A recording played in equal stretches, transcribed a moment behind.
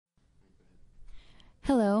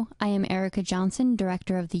Hello, I am Erica Johnson,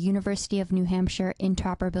 Director of the University of New Hampshire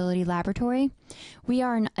Interoperability Laboratory. We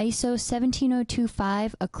are an ISO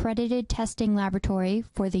 17025 accredited testing laboratory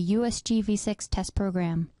for the USG V6 test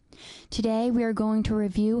program. Today we are going to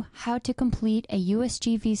review how to complete a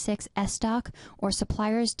USG V6 SDoC or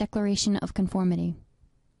Supplier's Declaration of Conformity.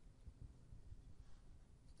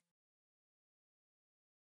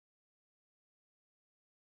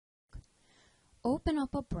 Open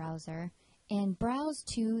up a browser and browse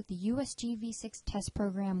to the USG V6 test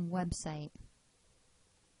program website.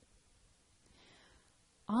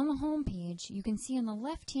 On the home page, you can see on the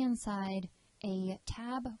left-hand side a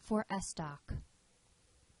tab for SDoC.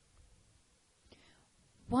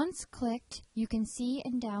 Once clicked, you can see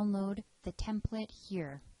and download the template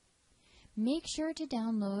here. Make sure to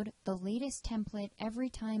download the latest template every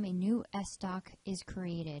time a new SDoC is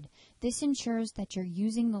created. This ensures that you're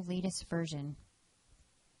using the latest version.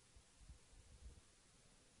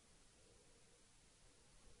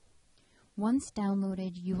 Once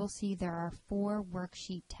downloaded, you will see there are 4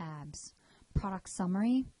 worksheet tabs: Product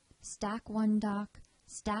Summary, Stack 1 Doc,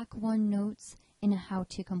 Stack 1 Notes, and How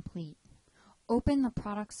to Complete. Open the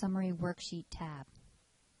Product Summary worksheet tab.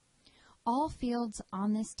 All fields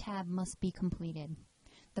on this tab must be completed.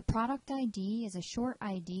 The product ID is a short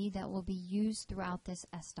ID that will be used throughout this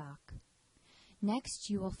SDoC. Next,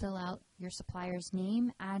 you will fill out your supplier's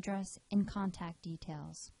name, address, and contact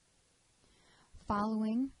details.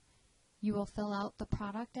 Following, you will fill out the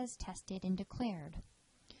product as tested and declared.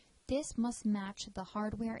 This must match the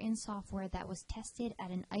hardware and software that was tested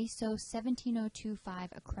at an ISO 17025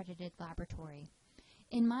 accredited laboratory.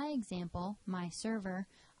 In my example, my server,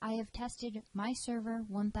 I have tested my server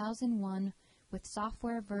 1001 with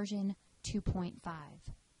software version 2.5.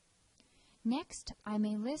 Next, I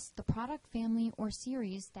may list the product family or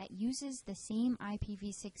series that uses the same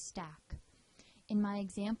IPv6 stack. In my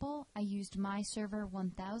example, I used my server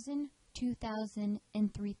 1000, 2000,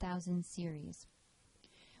 and 3000 series.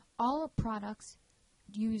 All products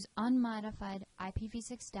use unmodified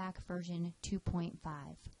IPv6 stack version 2.5.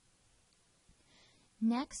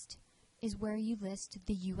 Next is where you list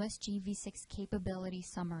the USG V6 Capability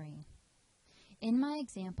Summary. In my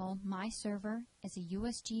example, my server is a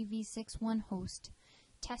USG V6 host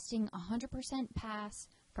testing 100% pass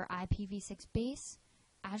for IPv6 base,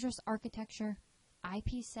 address architecture,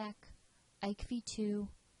 IPsec, IKV2,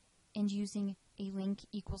 and using a link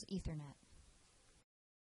equals Ethernet.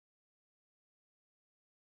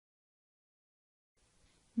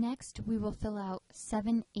 Next, we will fill out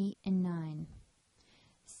 7, 8, and 9.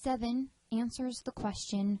 7 answers the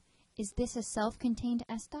question, is this a self-contained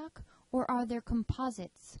SDoC or are there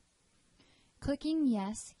composites? Clicking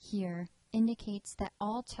yes here indicates that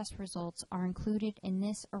all test results are included in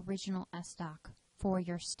this original SDoC for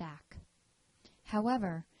your stack.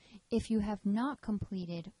 However, if you have not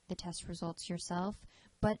completed the test results yourself,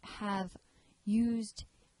 but have used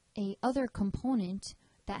a other component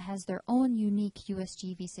that has their own unique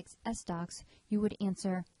USG V6 SDoCs, you would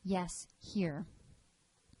answer yes here.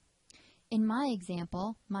 In my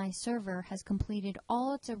example, my server has completed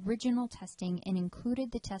all its original testing and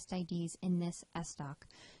included the test IDs in this SDoC,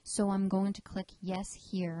 so I'm going to click yes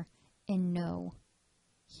here and no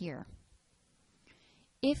here.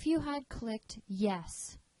 If you had clicked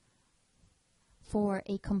yes for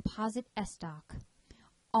a composite SDoC,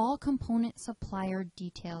 all component supplier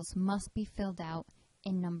details must be filled out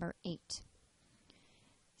in number 8.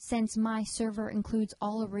 Since my server includes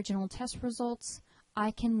all original test results,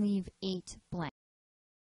 I can leave 8 blank.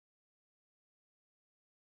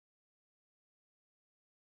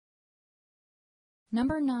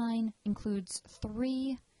 Number 9 includes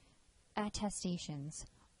 3 attestations.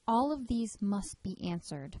 All of these must be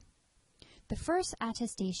answered. The first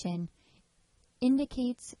attestation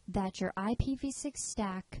indicates that your IPv6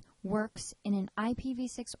 stack works in an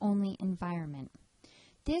IPv6 only environment.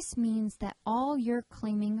 This means that all your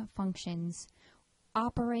claiming functions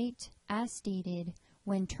operate as stated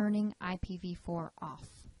when turning IPv4 off.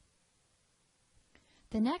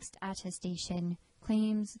 The next attestation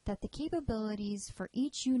claims that the capabilities for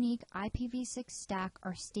each unique IPv6 stack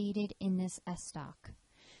are stated in this SDoC.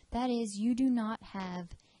 That is, you do not have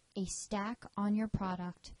a stack on your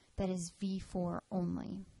product that is v4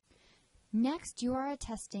 only. Next, you are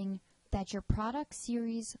attesting that your product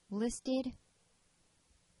series listed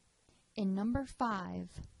in number 5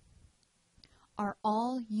 are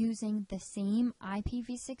all using the same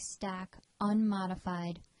IPv6 stack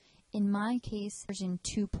unmodified, in my case version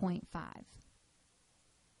 2.5.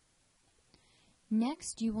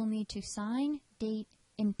 Next, you will need to sign, date,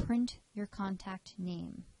 and print your contact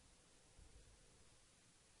name.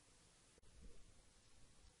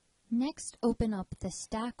 Next, open up the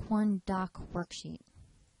SDoC worksheet.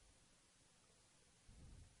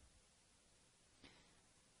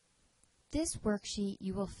 This worksheet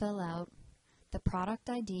you will fill out the product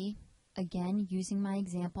ID, again using my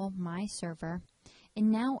example, my server, and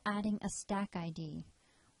now adding a stack ID.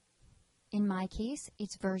 In my case,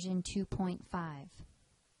 it's version 2.5.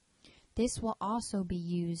 This will also be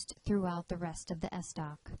used throughout the rest of the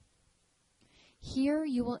SDoC. Here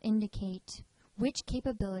you will indicate which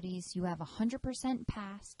capabilities you have 100%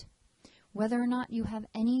 passed, whether or not you have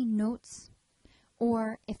any notes,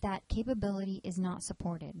 or if that capability is not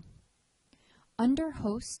supported. Under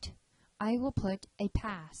Host, I will put a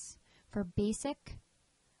pass for Basic,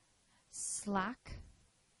 Slack,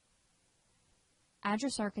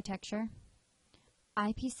 Address Architecture,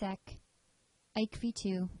 IPsec,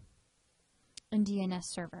 IKV2, and DNS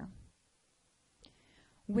Server.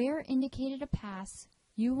 Where indicated a pass,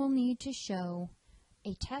 you will need to show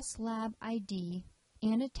a test lab ID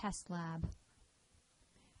and a test lab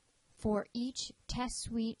for each test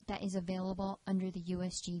suite that is available under the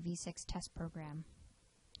USGv6 test program.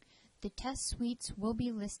 The test suites will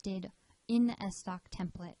be listed in the SDoC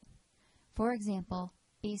template. For example,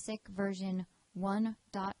 basic version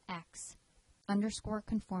 1.x underscore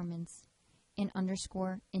conformance and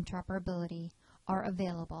underscore interoperability are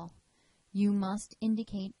available. You must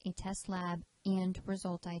indicate a test lab and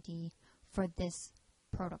result ID for this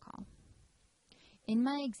protocol. In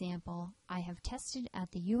my example, I have tested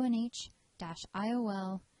at the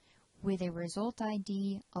UNH-IOL with a result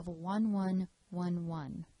ID of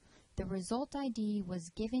 1111. The result ID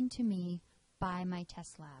was given to me by my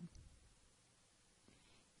test lab.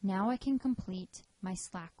 Now I can complete my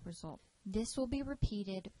Slack result. This will be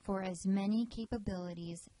repeated for as many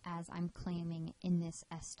capabilities as I'm claiming in this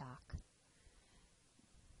SDoC.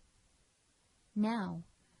 Now,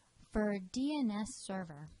 for DNS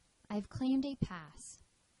server, I've claimed a pass.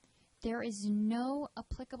 There is no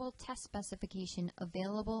applicable test specification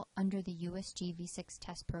available under the USGv6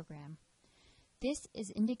 test program. This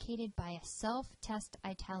is indicated by a self-test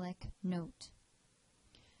italic note.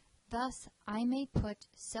 Thus, I may put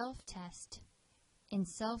self-test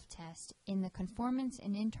in the conformance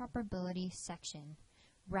and interoperability section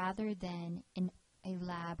rather than in a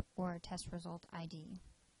lab or a test result ID.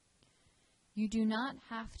 You do not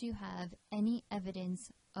have to have any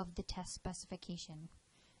evidence of the test specification.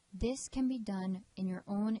 This can be done in your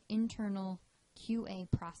own internal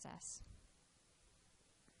QA process.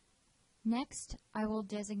 Next, I will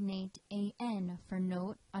designate a N for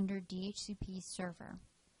note under DHCP server.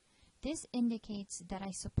 This indicates that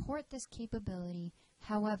I support this capability,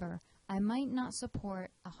 however, I might not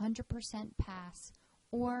support 100% pass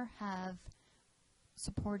or have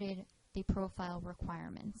supported the profile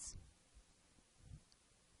requirements.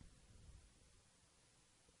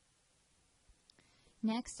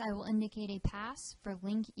 Next, I will indicate a pass for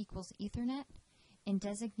link equals Ethernet and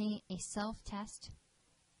designate a self-test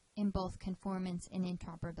in both conformance and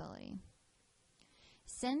interoperability.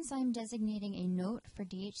 Since I'm designating a note for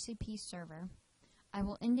DHCP server, I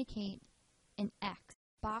will indicate an X,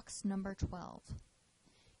 box number 12.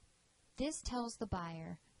 This tells the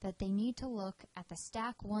buyer that they need to look at the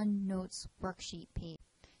SDoC Notes worksheet page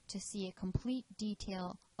to see a complete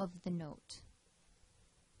detail of the note.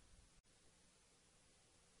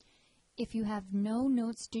 If you have no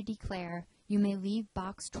notes to declare, you may leave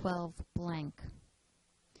box 12 blank.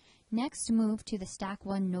 Next, move to the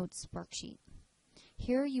SDoC Notes worksheet.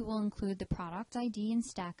 Here you will include the product ID and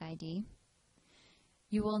stack ID.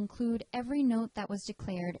 You will include every note that was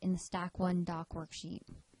declared in the SDoC worksheet.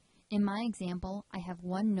 In my example, I have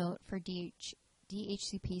one note for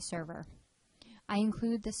DHCP server. I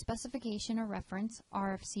include the specification or reference,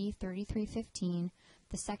 RFC 3315,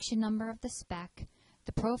 the section number of the spec,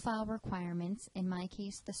 the profile requirements, in my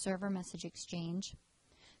case the server message exchange,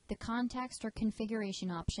 the context or configuration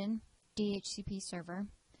option, DHCP server.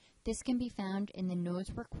 This can be found in the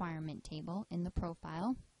nodes requirement table in the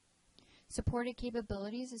profile. Supported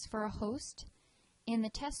capabilities is for a host, and the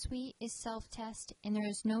test suite is self-test, and there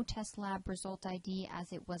is no test lab result ID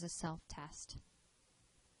as it was a self-test.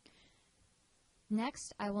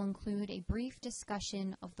 Next, I will include a brief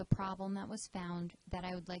discussion of the problem that was found that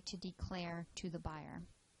I would like to declare to the buyer.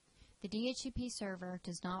 The DHCP server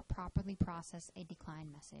does not properly process a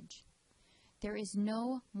decline message. There is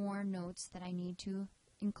no more notes that I need to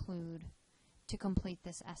include to complete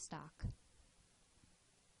this SDoC.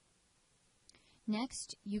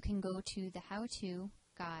 Next, you can go to the how-to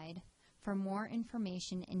guide for more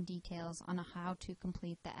information and details on how to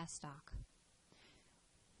complete the SDoC.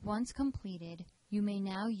 Once completed, you may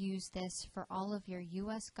now use this for all of your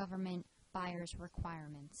U.S. government buyers'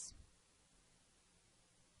 requirements.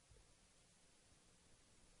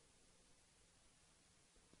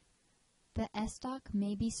 The SDoC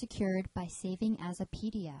may be secured by saving as a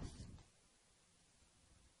PDF.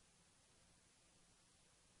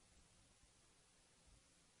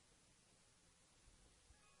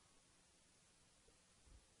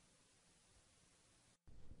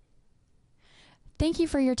 Thank you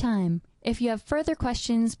for your time. If you have further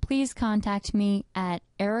questions, please contact me at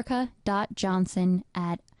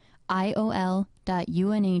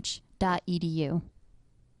erica.johnson@iol.unh.edu.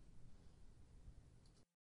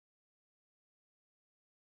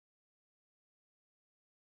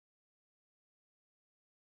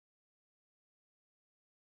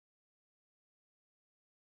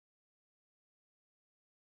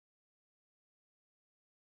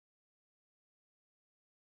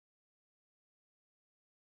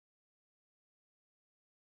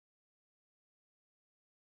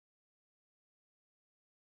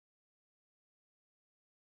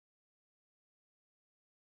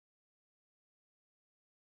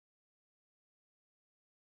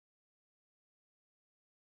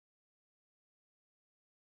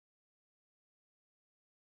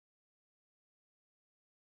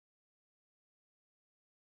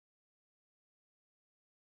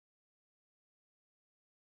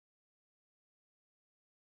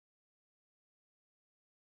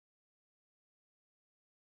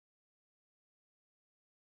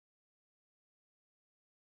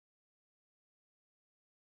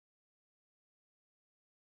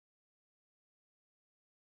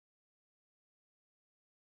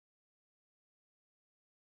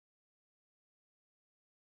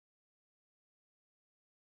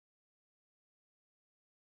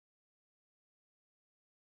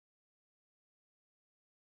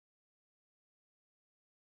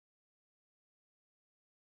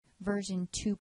 Version 2.